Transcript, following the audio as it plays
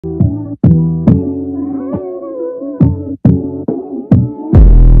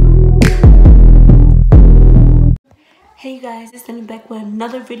guys, it's Sunny back with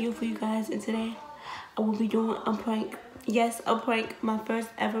another video for you guys, and today I will be doing a prank. Yes, a prank, my first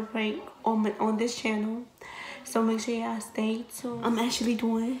ever prank on this channel. So make sure y'all stay tuned. I'm actually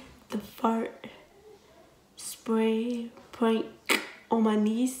doing the FaRt spray prank on my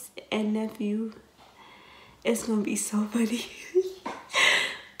niece and nephew. It's gonna be so funny.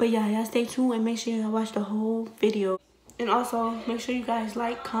 But yeah, y'all stay tuned and make sure y'all watch the whole video. And also, make sure you guys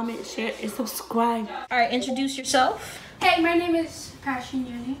like, comment, share, and subscribe. All right, introduce yourself. Hey, my name is Passion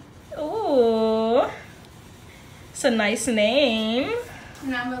Uni. Ooh, it's a nice name.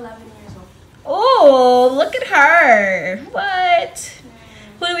 And I'm 11 years old. Oh, look at her. What?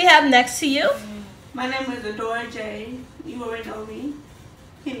 Who do we have next to you? My name is Adora J. You already know me.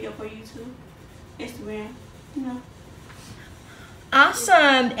 Hit me up on YouTube, Instagram, you know.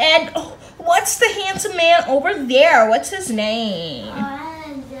 Awesome. And oh, what's the handsome man over there? What's his name?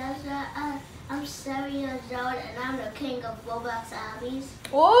 I'm 7 years old and I'm the king of Roblox hobbies.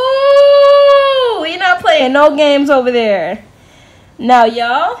 Ooh, you're not playing no games over there. Now,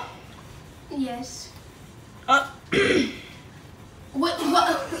 y'all. Yes. What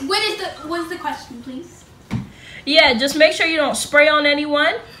is the question, please? Yeah, just make sure you don't spray on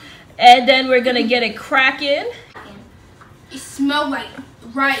anyone, and then we're gonna get it cracking. It smells like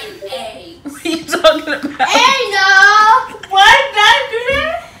rotten eggs. What are you talking about? Hey, no! What? Did I do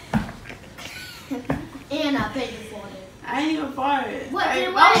that? And I paid you for it. I ain't even farted. What? Hey,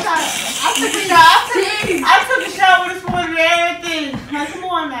 Then what is that? I took a shower this morning and everything. Now, come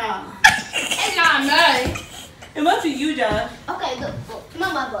on now. It's not mine. It must be you, Josh. Okay, look.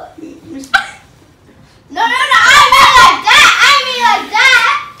 Smell my butt. So No, I mean like that.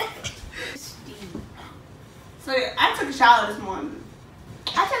 I took a shower this morning.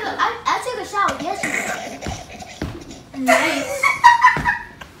 I took a shower yesterday. Nice.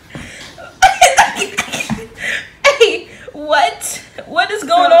 Hey, what is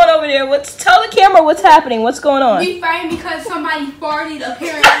going on over there? Tell the camera what's happening. What's going on? We fighting because somebody farted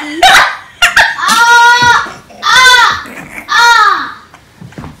apparently.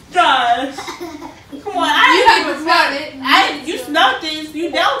 Josh. Come on, You haven't farted. You smelled this. You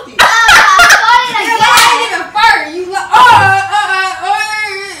dealt it. I didn't even fart. You like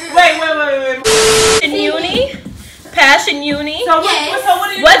Wait. Passion Uni. So what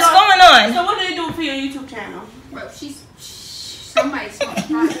are you What's going on? So what are you doing for your YouTube channel? Bro, somebody's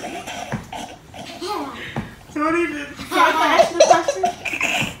farting. So what are you doing? Can I ask you a question?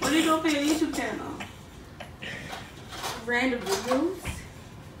 What are you doing for your YouTube channel? Random videos,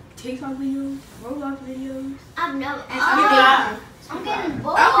 TikTok videos, Roblox videos. I'm getting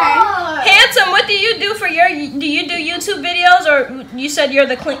bored. Okay. Handsome, what do you do for do you do YouTube videos, or you said you're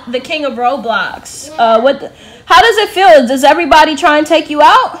the king of Roblox? Yeah. How does it feel? Does everybody try and take you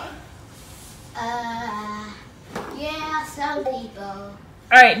out? Yeah, some people.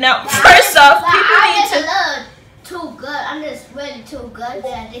 All right, now first off, people need to. Too good. I'm just really too good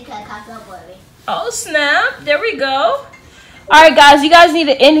that they can't catch up with me. Oh snap! There we go. All right, guys, you guys need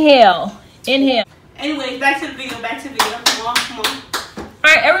to inhale. Inhale. Anyways, back to the video. Come on. All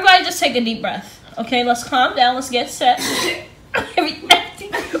right, everybody, just take a deep breath. Okay, let's calm down. Let's get set.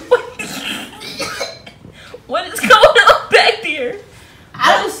 What is going on back there?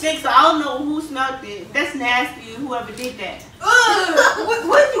 I was sick, so I don't know who smelled it. That's nasty, whoever did that.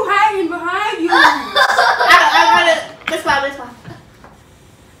 What are you hiding behind you? I gotta, let's fly.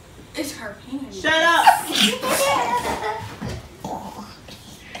 It's her penis. Shut up.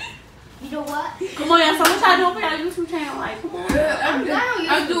 You know what? Come on, y'all. So what y'all doing for your YouTube channel? Like, come on.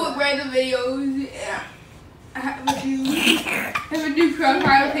 I'm doing random videos. I have a new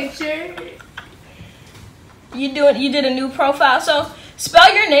profile picture. You did a new profile. So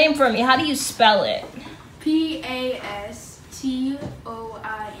spell your name for me. How do you spell it? PASTOIN.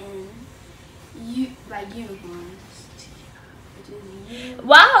 Like unicorns.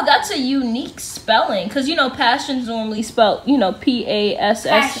 Wow, that's a unique spelling. Because, passion's normally spelled, PASS.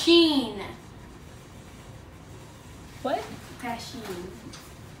 Passion. What? Passion.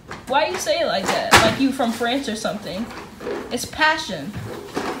 Why you say it like that? Like you from France or something? It's passion.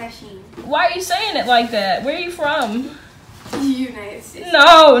 Passion. Why are you saying it like that? Where are you from? United States.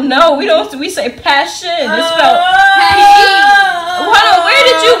 No, we don't. We say passion. It's spelled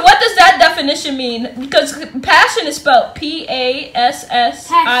what does that definition mean? Because passion is spelled PASSION.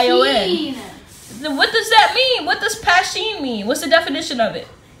 What does that mean? What does passion mean? What's the definition of it?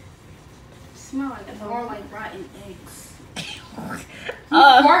 Smell like more like rotten eggs. You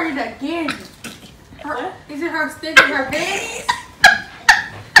farted again. Is it her stick in her pants?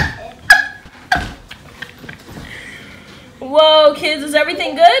 Whoa, kids, is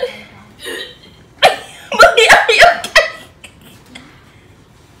everything good? Are you okay?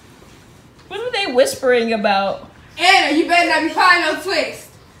 you whispering about? Anna, you better not be finding no twist.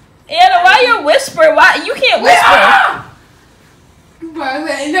 Anna, why you whispering? Why you can't whisper? But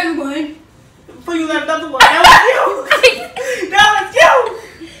another one. Before you let another one. That was you. That was you.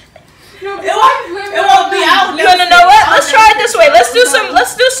 It won't be out. No. What? Let's try it this way. Let's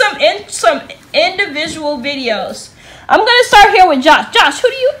do some individual videos. I'm gonna start here with Josh. Josh, who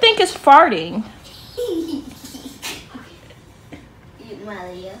do you think is farting?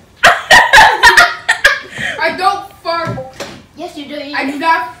 Malia. I don't fart. Yes, you do. I do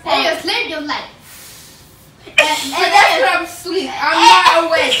not fart. And you're asleep, you're like. But that's when I'm asleep. I'm not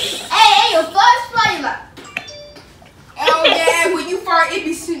awake. Hey, your first fart, you're like. Oh yeah, when you fart, it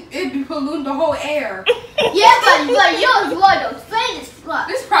be polluting the whole air. Yeah, but yours was those famous fart.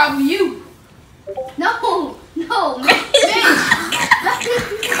 This is probably you. No, man.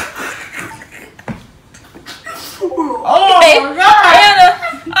 Oh, God. Anna.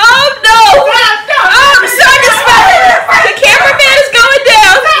 Oh no! I'm starting to smell it. The cameraman is going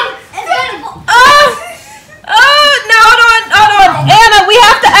down. Oh no! Hold on. Anna, we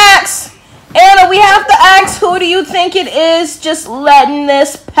have to ask. Who do you think it is? Just letting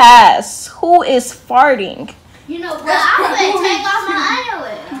this pass. Who is farting? You know, but I'm gonna take off my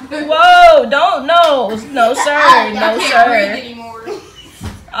underwear. Whoa! Don't no, sir, I can't breathe anymore.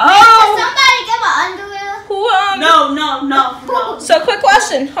 Oh. Can somebody get my underwear? Who No. So quick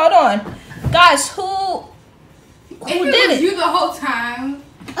question. Hold on, guys. Who If it did was it? you the whole time,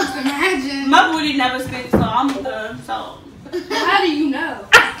 just imagine. My booty never stinks, so I'm good. So. How do you know?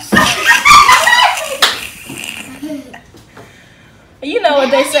 You know what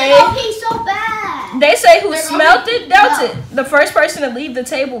they say. Oh, he's so bad. They say who smelt it, dealt it. The first person to leave the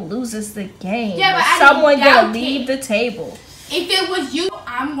table loses the game. Yeah, but I Someone didn't gonna doubt leave the table. If it was you,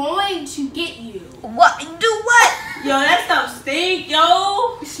 I'm going to get you. What? Do what? Yo, that stuff stink,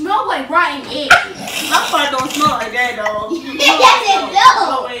 yo. It smells like rotten eggs. My fart don't smell like that, though. Yes, it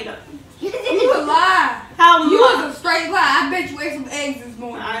Oh, wait. You a lie. How You much? was a straight lie. I bet you ate some eggs this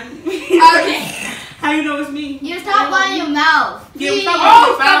morning. Okay. How you know it's me? You stop on your mouth. Yeah, we Oh,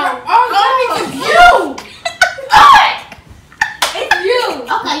 talking stop. about. Oh, it's you. It's you.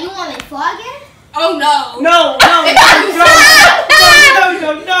 Okay, you want me to fart again? Oh, no. No.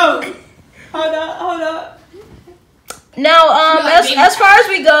 Hold up. Now, as far as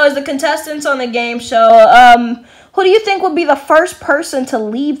we go as the contestants on the game show, who do you think would be the first person to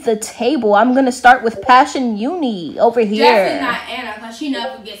leave the table? I'm gonna start with Passion Uni over here. Definitely not Anna, because she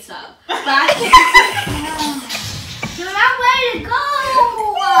never gets up. But I So I'm ready to go.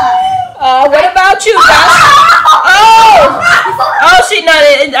 What about you, Josh? Oh, she not.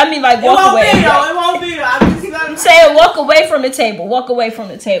 I mean, like walk away. It won't be though. I'm saying walk away from the table. Walk away from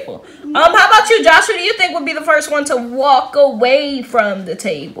the table. How about you, Josh? Who do you think would be the first one to walk away from the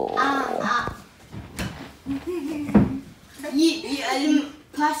table?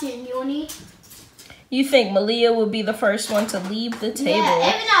 Passion Uni. You think Malia would be the first one to leave the table?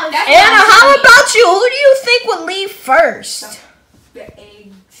 Yeah, even though Anna, how about you? Who do you think would leave first? the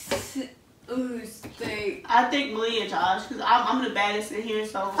eggs. Ooh, stink. I think Malia, Josh, because I'm the baddest in here,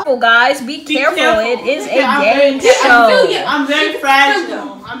 so. Oh, guys, be careful. It is a I'm game very- show. I'm very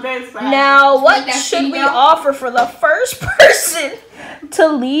fragile. Now, what should we offer for the first person to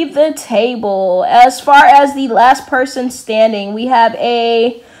leave the table? As far as the last person standing, we have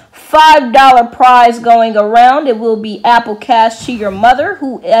a $5 prize going around. It will be Apple Cash to your mother,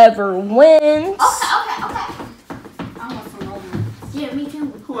 whoever wins. Okay. I want some over. Yeah, me too.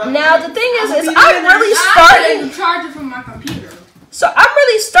 Now, the thing is I'm really I starting. the charger from my computer. So I'm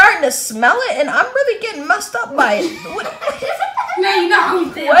really starting to smell it, and I'm really getting messed up by it. No, you're not.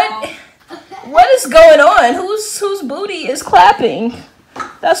 What is going on? Whose booty is clapping?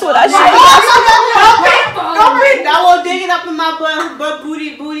 That's what I should. Don't breathe. I won't dig it up in my butt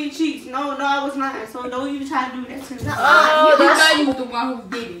booty cheeks. No, I was not. So don't even try to do that to me. You thought you was the one who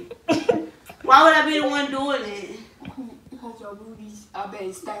did it. Why would I be the one doing it? Who holds your booties? I bet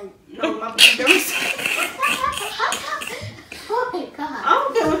it stank. No, my booty don't stink. Oh my God. I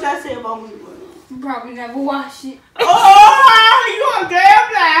don't care what y'all say about me. You probably never wash it. Oh, you a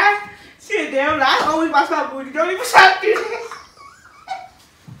damn lie. She a damn lie. I always wash my booty. Don't even try to do this.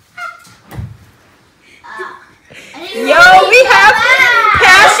 Yo, we have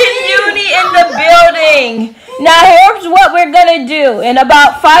Passion Uni in the building. Now, here's what we're gonna do. In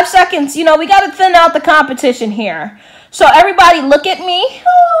about 5 seconds, we gotta thin out the competition here. So everybody look at me.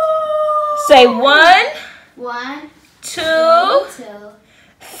 Say 1, 2,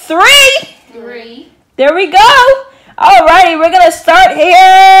 3. There we go. Alrighty, we're gonna start here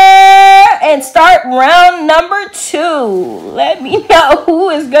and start round number 2. Let me know who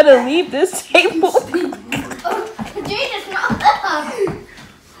is gonna leave this table. Jesus, no.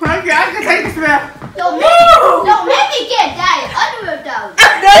 I can take the smell. Don't make me get that. Underwear down.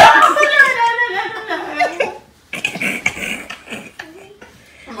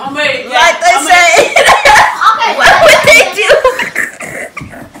 Like they say. Okay. What would they do?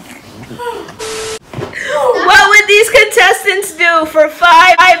 What would these contestants do for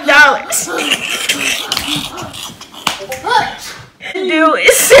 $5? Do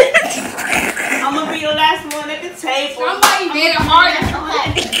is I'm gonna be the last one at the table. Somebody did it hard.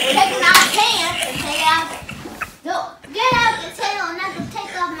 Okay. Take it out of pants and take it out. No, get out the tail and not to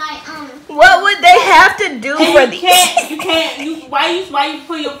take off my what would they have to do And for you these? can't. Why you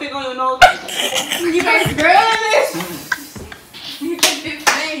put your finger on your nose? You better grill this. You get this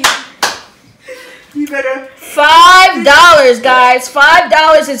thing. You better. $5, guys.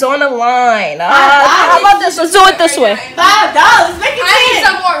 $5 is on the line. How about this? Let's do it this way. $5. Make it I need 10.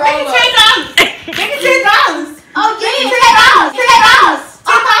 some more Make it Robux. $10. Make it $10. Oh, give me $10.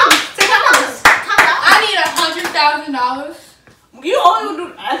 I need $100,000. You always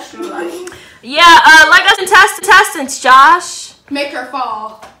do extra. Like. Yeah, like us contestants, Josh. Make her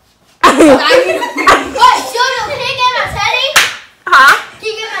fall. What? Can you get my teddy? Huh? Can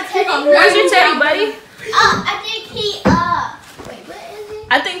you get my teddy? Where's your teddy, buddy? I think he, wait, what is he?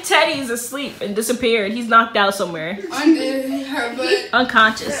 I think Teddy's asleep and disappeared. He's knocked out somewhere. Under her butt.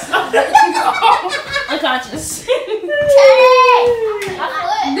 Unconscious. Unconscious. Teddy! My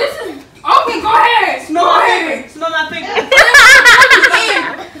foot. This is okay. Go ahead. Smell my finger. Smell my finger.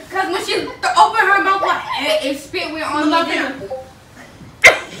 Because when she opened her mouth, like it spit went on Smell my me. finger.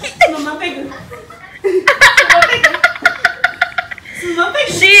 Smell my finger. Smell my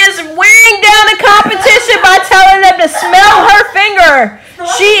finger. She is wearing down the competition by telling them to smell her finger.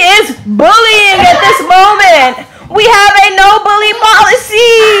 She is bullying at this moment. We have a no bully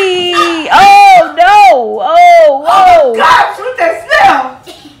policy. Oh no. Oh, whoa. Gosh, what that smell?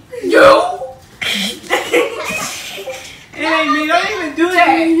 You. It ain't me. Don't even do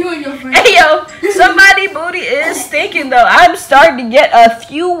that. You and your friend. Hey yo, somebody booty is stinking though. I'm starting to get a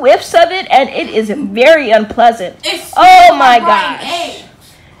few whiffs of it and it is very unpleasant. It's Oh my rotten gosh. eggs.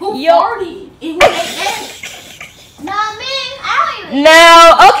 Who Yo. farted? And who ate eggs? Not me. I don't even.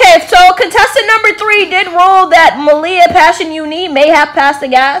 Now, okay, so contestant number 3 did rule that Malia Passion Uni may have passed the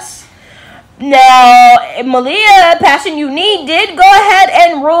gas. Now, Malia Passion Uni did go ahead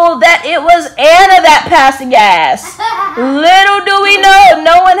and rule that it was Anna that passed the gas. Little do we know,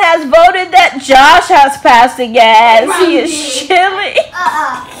 no one has voted that Josh has passed the gas. He is chilling.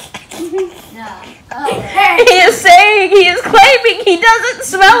 No. He is saying, he is claiming he doesn't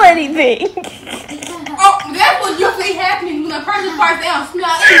smell anything. Oh, that's what usually happens when a person farts. They don't smell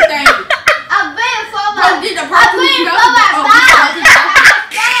anything. I've been for my. How did the person I've been smell for my it?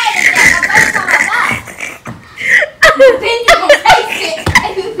 Then you gonna taste it.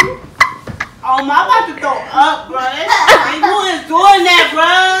 Oh, my about to throw up, bro. Who is doing that, bro?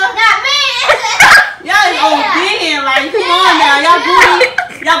 Not me. Y'all is ODing. Like, come on now.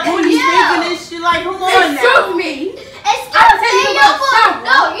 Y'all booty speaking and shit. Like, come on now. Excuse me. It's I'll tell you your about fault. shower.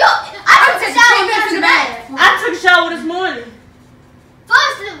 No, you. I I'll took a take shower 10 minutes in the back. I took a shower this morning.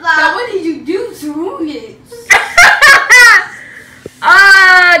 First of So all, what did you do to ruin it?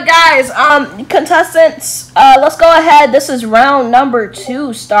 Guys, contestants, let's go ahead. This is round number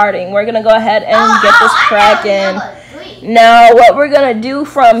 2 starting. We're gonna go ahead and get this cracking. Now, what we're gonna do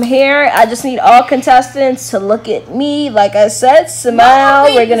from here, I just need all contestants to look at me. Like I said,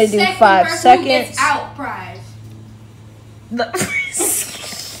 smile. We're gonna do 5 seconds. Out prize.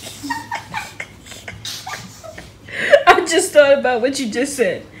 I just thought about what you just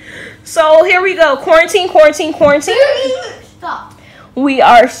said. So here we go. Quarantine. stop. We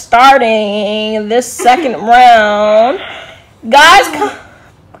are starting this second round. Guys,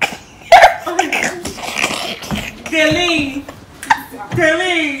 Delete.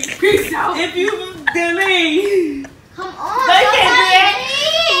 Peace out. If you delete. Come on. They can't do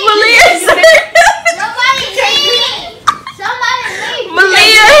that. Malia Nobody leave. Somebody leave.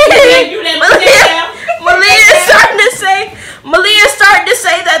 Malia's starting to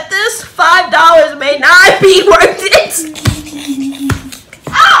say that this $5 may not be worth it.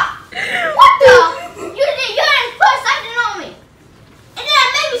 Ah! What the? You didn't put something on me. And then that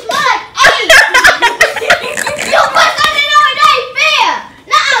made me smell like eggs. You put something on me that ain't fair.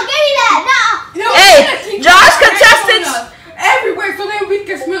 Nuh-uh, give me that. Nuh-uh. Hey, Josh, contestants. Everywhere, so then we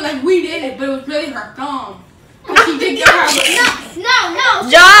can smell like we did it, but it was really her thumb. Cause she did get her. No.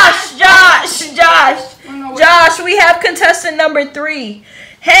 Josh, we have contestant number 3.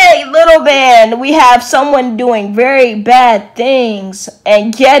 Hey, little man, we have someone doing very bad things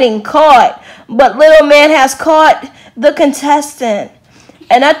and getting caught. But little man has caught the contestant.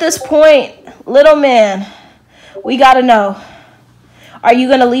 And at this point, little man, we got to know. Are you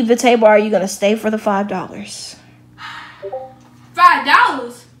going to leave the table or are you going to stay for the $5? $5?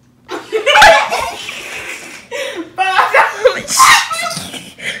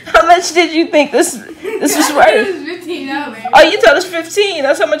 How much did you think this was worth? It was $15. Oh, you told us 15.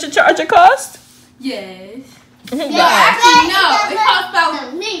 That's how much a charger cost? Yes. Wow. Actually, no. It cost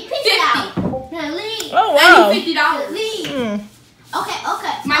about $50. Oh, wow. $50. Okay.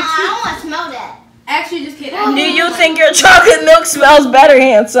 My I don't want to smell that. Actually, just kidding. Do you think your chocolate milk smells better,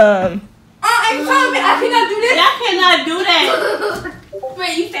 handsome? You told me I cannot do this. Y'all cannot do that.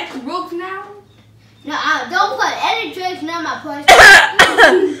 Wait, you set the rules now? No, don't put any drinks near my place.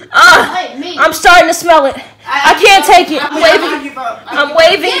 Wait, me. I'm starting to smell it. I can't take it. I'm waving.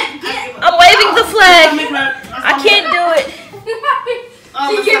 I'm waving the flag. I can't do it.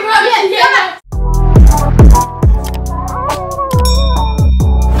 She gave up.